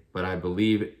 2023, but I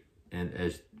believe, and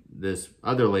as this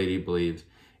other lady believes,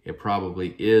 it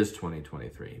probably is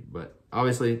 2023. But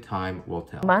obviously, time will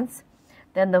tell. Months.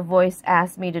 Then the voice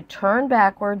asked me to turn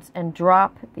backwards and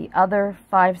drop the other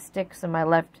 5 sticks in my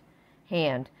left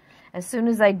hand. As soon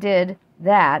as I did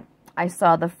that, I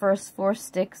saw the first 4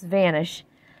 sticks vanish,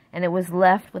 and it was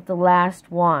left with the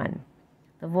last one.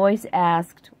 The voice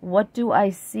asked, "What do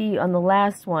I see on the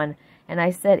last one?" And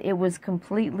I said it was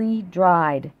completely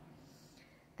dried.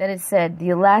 Then it said, "The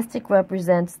elastic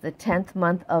represents the 10th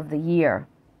month of the year."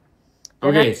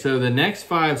 Okay, so the next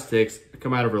 5 sticks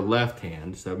come out of her left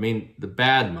hand, so I mean the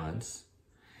bad months.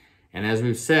 And as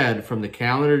we've said, from the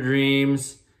calendar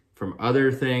dreams, from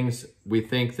other things, we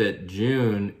think that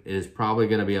June is probably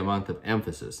going to be a month of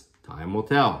emphasis. Time will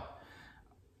tell.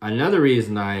 Another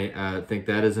reason I think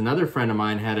that is another friend of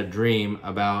mine had a dream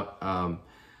about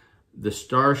the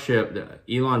Starship, the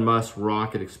Elon Musk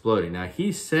rocket exploding. Now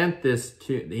he sent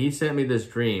me this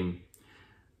dream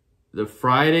the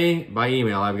Friday by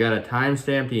email. I've got a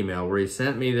time-stamped email where he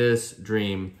sent me this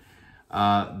dream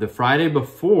the Friday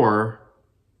before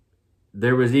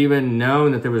there was even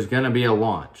known that there was going to be a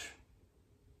launch.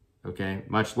 Okay,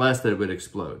 much less that it would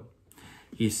explode.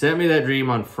 He sent me that dream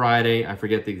on Friday. I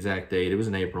forget the exact date. It was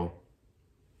in April.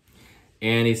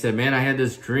 And he said, man, I had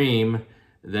this dream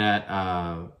that,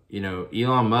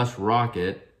 Elon Musk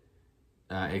rocket,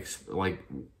 like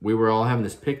we were all having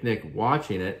this picnic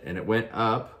watching it, and it went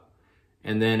up.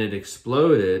 And then it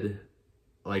exploded,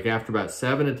 like after about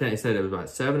 7 to 10, he said it was about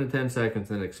 7 to 10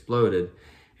 seconds, and it exploded.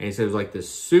 And he said it was like this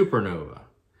supernova.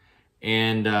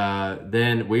 And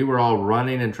then we were all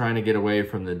running and trying to get away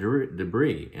from the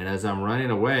debris. And as I'm running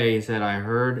away, he said, I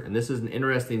heard, and this is an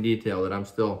interesting detail that I'm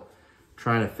still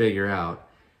trying to figure out.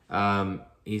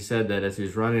 He said that as he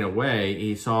was running away,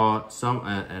 he saw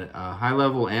a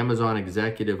high-level Amazon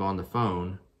executive on the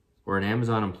phone, or an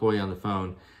Amazon employee on the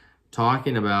phone,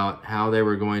 talking about how they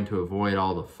were going to avoid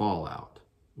all the fallout.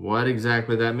 What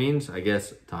exactly that means, I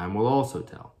guess time will also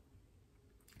tell.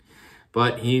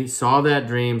 But he saw that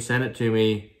dream, sent it to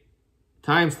me,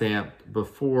 time-stamped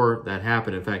before that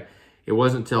happened. In fact, it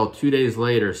wasn't until 2 days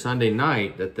later, Sunday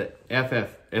night, that the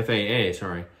FAA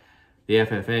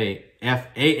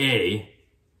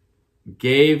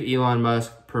gave Elon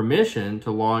Musk permission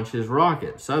to launch his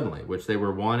rocket suddenly, which they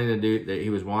were wanting to do, that he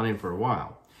was wanting for a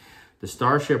while. The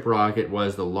Starship rocket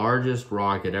was the largest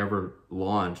rocket ever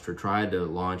launched or tried to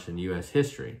launch in U.S.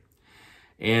 history.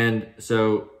 And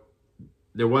so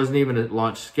there wasn't even a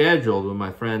launch scheduled when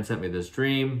my friend sent me this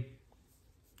dream.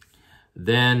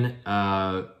 Then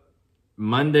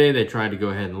Monday, they tried to go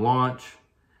ahead and launch,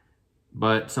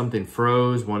 but something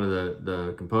froze. One of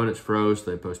the components froze, so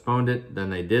they postponed it.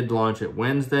 Then they did launch it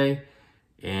Wednesday,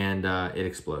 and it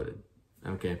exploded.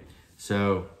 Okay,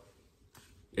 so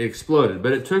it exploded,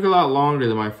 but it took a lot longer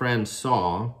than my friend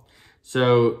saw.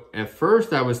 So at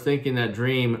first I was thinking that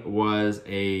dream was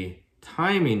a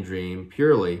timing dream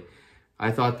purely. I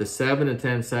thought the 7 to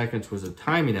 10 seconds was a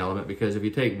timing element, because if you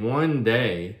take 1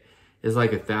 day is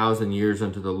like 1,000 years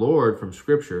unto the Lord from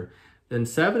Scripture, then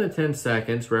 7 to 10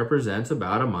 seconds represents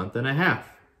about a month and a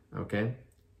half, okay?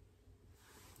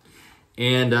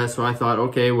 And so I thought,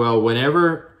 okay, well,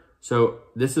 so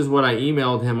this is what I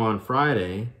emailed him on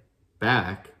Friday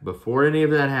back, before any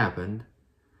of that happened.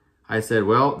 I said,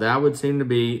 well, that would seem to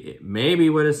be, maybe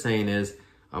what it's saying is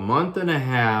a month and a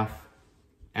half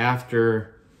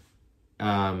after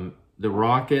the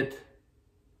rocket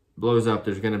blows up,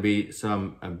 there's going to be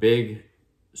a big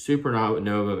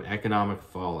supernova of economic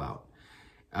fallout.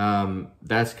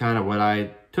 That's kind of what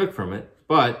I took from it.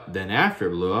 But then after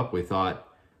it blew up, we thought,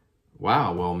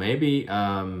 wow, well, maybe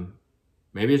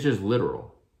it's just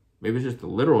literal. Maybe it's just a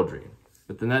literal dream.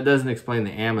 But then that doesn't explain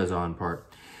the Amazon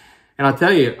part. And I'll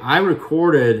tell you, I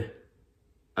recorded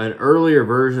an earlier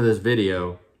version of this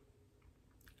video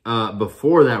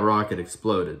before that rocket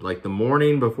exploded. Like the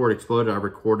morning before it exploded, I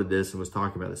recorded this and was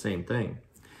talking about the same thing.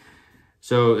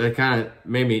 So that kind of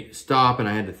made me stop, and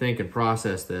I had to think and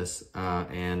process this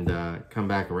and come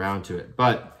back around to it.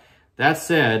 But that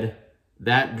said,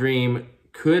 that dream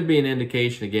could be an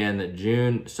indication again that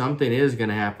June, something is going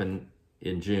to happen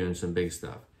in June, some big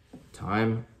stuff.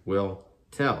 Time will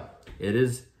tell.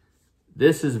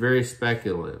 This is very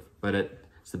speculative, but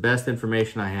it's the best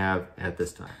information I have at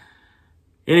this time.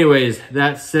 Anyways,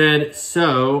 that said,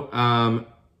 so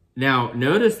now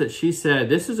notice that she said,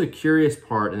 this is a curious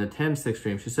part in the 10-stick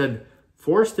dream. She said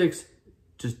 4 sticks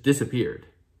just disappeared.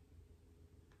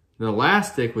 And the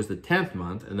last stick was the 10th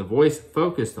month, and the voice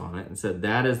focused on it and said,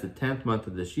 that is the 10th month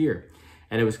of this year.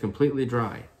 And it was completely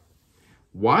dry.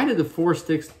 Why did the 4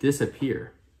 sticks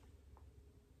disappear?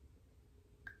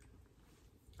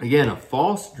 Again, a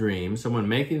false dream, someone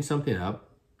making something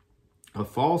up, a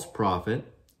false prophet,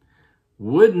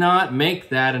 would not make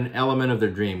that an element of their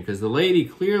dream, because the lady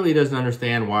clearly doesn't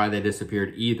understand why they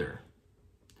disappeared either.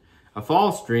 A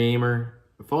false dreamer,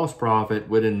 a false prophet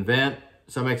would invent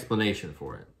some explanation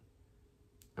for it.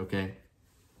 Okay?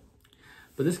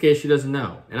 But in this case, she doesn't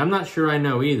know. And I'm not sure I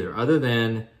know either, other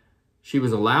than she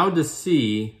was allowed to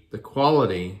see the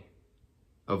quality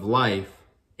of life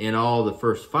in all the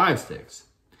first 5 sticks,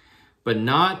 but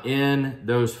not in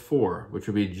those 4, which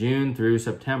would be June through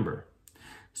September.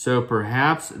 So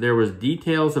perhaps there was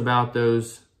details about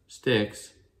those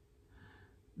sticks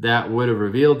that would have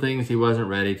revealed things he wasn't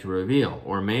ready to reveal.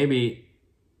 Or maybe,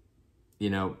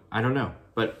 I don't know.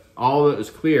 But all that was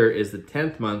clear is the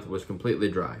 10th month was completely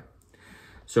dry.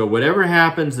 So whatever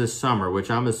happens this summer,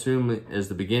 which I'm assuming is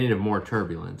the beginning of more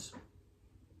turbulence,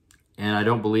 and I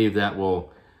don't believe that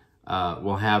we'll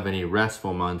have any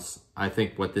restful months. I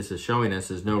think what this is showing us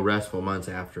is no restful months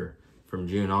from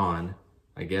June on.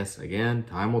 I guess, again,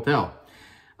 time will tell.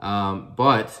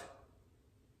 But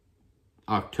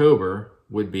October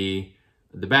would be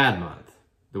the bad month,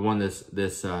 the one this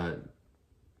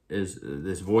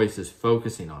voice is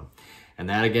focusing on. And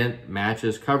that, again,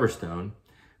 matches Coverstone,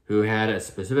 who had a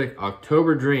specific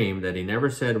October dream that he never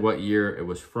said what year it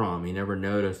was from. He never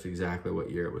noticed exactly what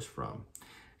year it was from.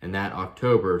 And that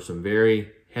October, some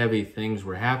very heavy things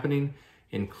were happening,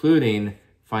 including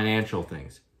financial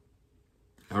things.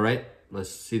 All right? Let's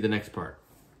see the next part.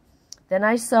 Then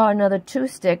I saw another 2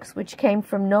 sticks which came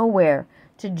from nowhere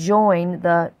to join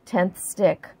the 10th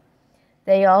stick.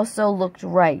 They also looked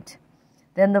right.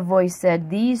 Then the voice said,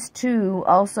 these 2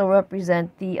 also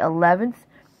represent the 11th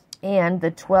and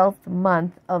the 12th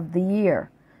month of the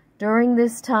year. During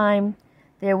this time,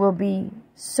 there will be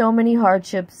so many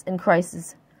hardships and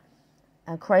crises.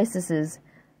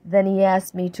 Then he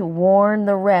asked me to warn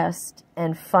the rest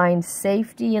and find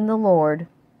safety in the Lord.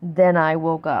 Then I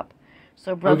woke up.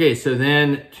 Okay, so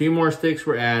then 2 more sticks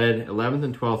were added, 11th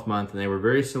and 12th month, and they were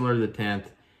very similar to the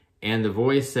 10th. And the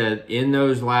voice said, in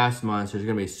those last months, there's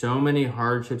going to be so many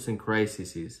hardships and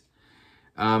crises.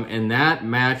 And that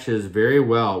matches very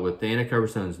well with Dana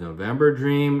Coverstone's November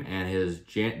dream and his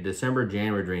December,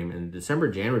 January dream. And December,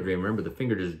 January dream, remember, the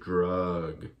finger just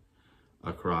drug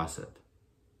across it.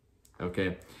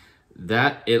 Okay,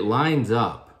 that it lines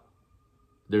up.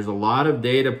 There's a lot of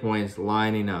data points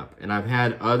lining up. And I've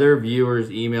had other viewers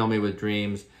email me with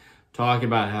dreams talking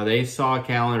about how they saw a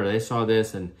calendar, they saw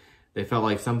this, and they felt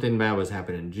like something bad was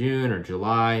happening in June or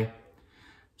July.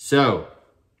 So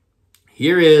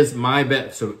here is my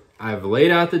bet. So I've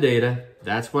laid out the data.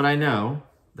 That's what I know.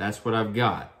 That's what I've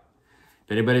got.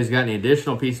 If anybody's got any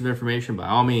additional piece of information, by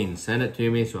all means, send it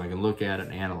to me so I can look at it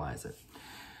and analyze it.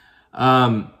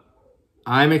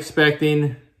 I'm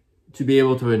expecting to be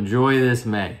able to enjoy this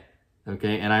May,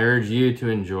 okay? And I urge you to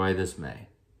enjoy this May.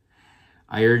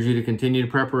 I urge you to continue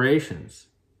preparations.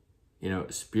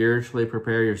 Spiritually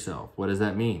prepare yourself. What does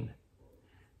that mean?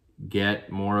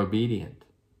 Get more obedient.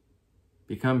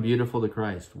 Become beautiful to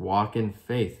Christ. Walk in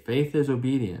faith. Faith is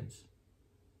obedience.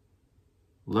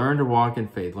 Learn to walk in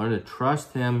faith. Learn to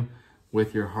trust Him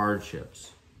with your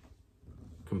hardships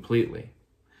completely.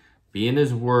 Be in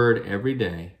His Word every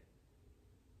day.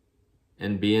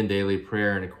 And be in daily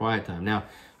prayer and a quiet time. Now,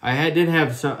 I did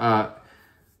have some,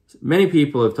 many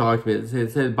people have talked to me. They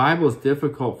said the Bible is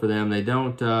difficult for them. They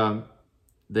don't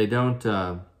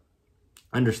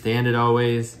understand it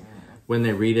always when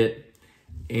they read it,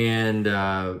 and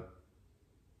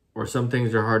or some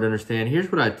things are hard to understand.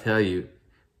 Here's what I tell you: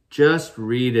 just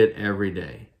read it every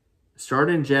day. Start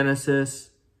in Genesis,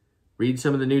 read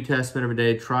some of the New Testament every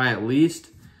day. Try at least,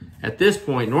 at this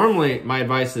point, normally my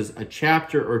advice is a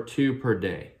chapter or two per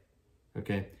day.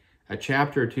 Okay? A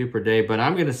chapter or two per day. But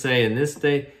I'm going to say in this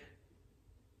day,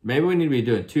 maybe we need to be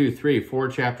doing 2, 3, 4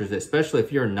 chapters, especially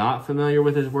if you're not familiar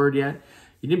with his word yet.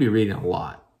 You need to be reading a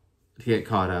lot to get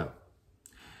caught up.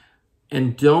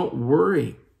 And don't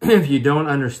worry if you don't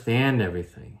understand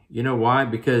everything. You know why?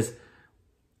 Because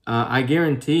I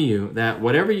guarantee you that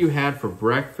whatever you had for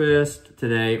breakfast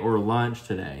today or lunch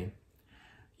today,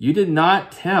 you did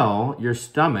not tell your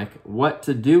stomach what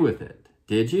to do with it,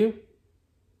 did you?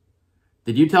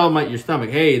 Did you tell your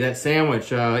stomach, hey, that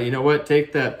sandwich, you know what,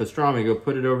 take that pastrami, go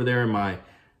put it over there in my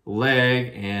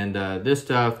leg, and this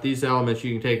stuff, these elements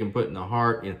you can take and put in the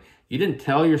heart. You didn't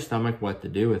tell your stomach what to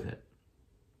do with it,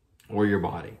 or your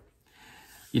body.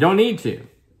 You don't need to.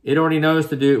 It already knows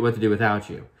what to do without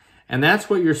you. And that's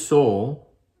what your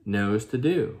soul knows to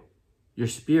do. Your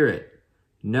spirit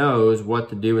knows what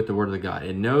to do with the Word of God.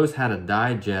 It knows how to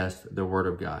digest the Word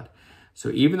of God.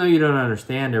 So even though you don't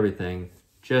understand everything,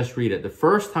 just read it. The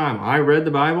first time I read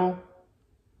the Bible,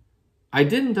 I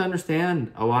didn't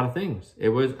understand a lot of things. I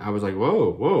was like,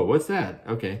 whoa, what's that?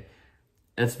 Okay,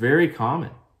 that's very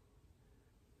common.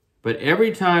 But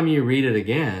every time you read it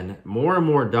again, more and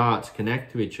more dots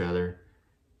connect to each other,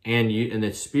 and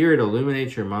the Spirit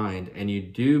illuminates your mind, and you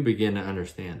do begin to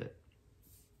understand it.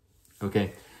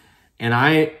 Okay? And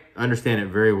I understand it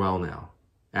very well now,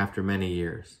 after many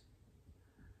years.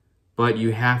 But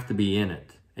you have to be in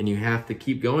it, and you have to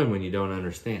keep going when you don't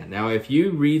understand. Now, if you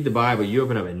read the Bible, you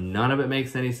open up and none of it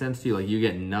makes any sense to you, like you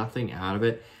get nothing out of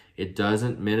it, it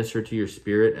doesn't minister to your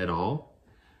spirit at all,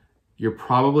 you're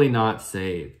probably not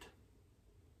saved.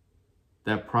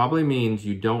 That probably means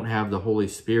you don't have the Holy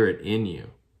Spirit in you.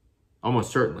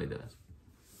 Almost certainly does.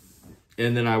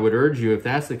 And then I would urge you, if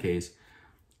that's the case,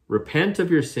 repent of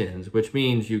your sins, which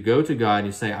means you go to God and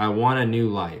you say, I want a new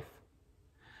life.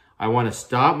 I want to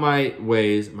stop my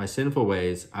ways, my sinful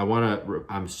ways.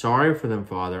 I'm sorry for them,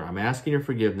 Father. I'm asking your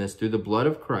forgiveness through the blood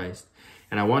of Christ.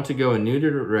 And I want to go a new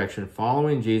direction,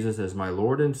 following Jesus as my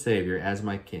Lord and Savior, as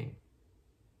my King.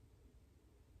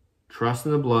 Trust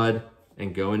in the blood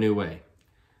and go a new way.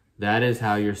 That is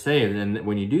how you're saved. And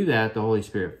when you do that, the Holy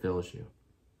Spirit fills you.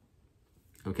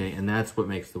 Okay, and that's what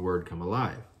makes the Word come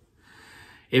alive.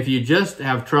 If you just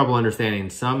have trouble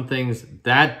understanding some things,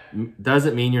 that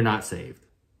doesn't mean you're not saved.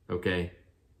 Okay?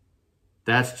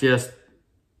 That's just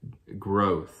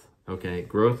growth. Okay?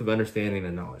 Growth of understanding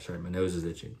and knowledge. Sorry, my nose is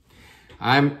itching.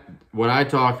 What I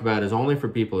talked about is only for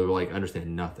people who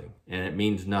understand nothing. And it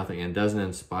means nothing. And it doesn't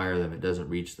inspire them. It doesn't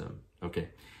reach them. Okay?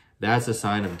 That's a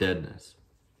sign of deadness.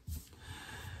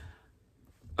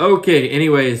 Okay,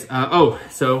 anyways,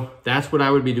 so that's what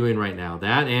I would be doing right now.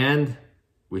 That, and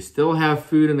we still have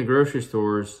food in the grocery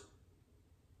stores.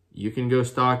 You can go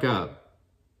stock up,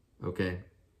 okay?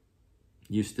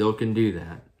 You still can do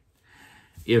that.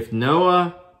 If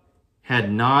Noah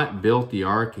had not built the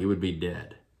ark, he would be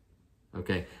dead,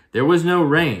 okay? There was no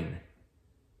rain.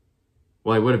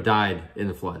 Well, he would have died in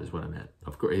the flood is what I meant.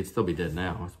 Of course, he'd still be dead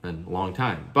now. It's been a long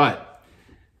time, but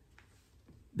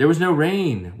there was no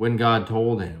rain when God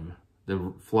told him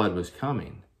the flood was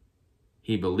coming.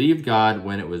 He believed God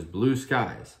when it was blue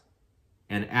skies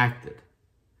and acted.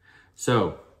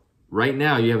 So, right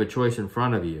now you have a choice in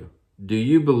front of you. Do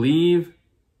you believe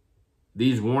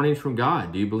these warnings from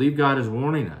God? Do you believe God is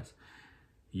warning us?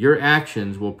 Your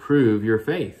actions will prove your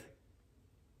faith.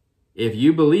 If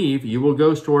you believe, you will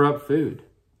go store up food.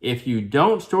 If you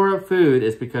don't store up food,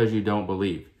 it's because you don't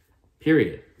believe.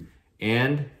 Period.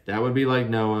 And that would be like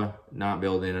Noah not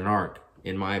building an ark,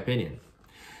 in my opinion.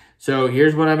 So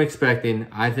here's what I'm expecting.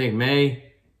 I think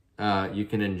May, you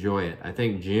can enjoy it. I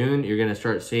think June, you're going to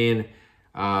start seeing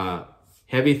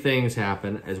heavy things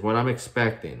happen, is what I'm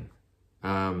expecting.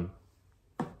 Don't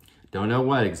know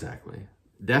what exactly.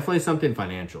 Definitely something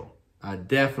financial.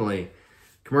 Definitely.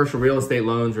 Commercial real estate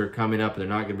loans are coming up. They're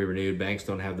not going to be renewed. Banks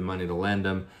don't have the money to lend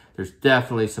them. There's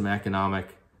definitely some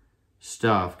economic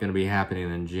stuff going to be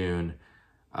happening in June.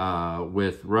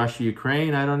 With Russia,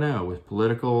 Ukraine, I don't know. With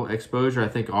political exposure, I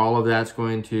think all of that's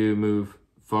going to move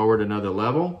forward another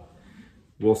level.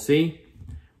 We'll see.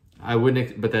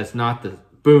 But that's not the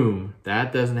boom.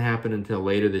 That doesn't happen until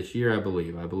later this year, I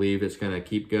believe. I believe it's going to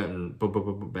keep getting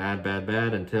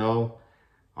bad until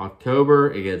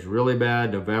October. It gets really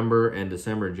bad. November and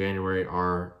December and January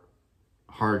are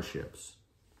hardships.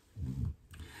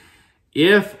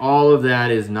 If all of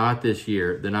that is not this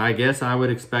year, then I guess I would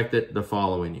expect it the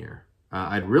following year.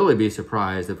 I'd really be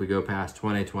surprised if we go past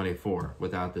 2024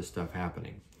 without this stuff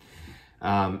happening.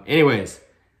 Anyways,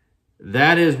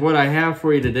 that is what I have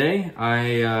for you today.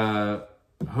 I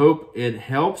hope it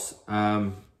helps.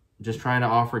 Just trying to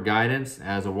offer guidance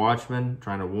as a watchman,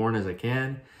 trying to warn as I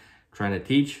can, trying to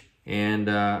teach. And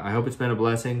I hope it's been a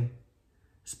blessing,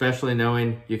 especially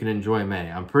knowing you can enjoy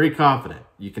May. I'm pretty confident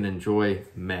you can enjoy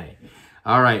May.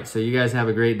 All right, so you guys have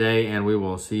a great day, and we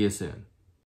will see you soon.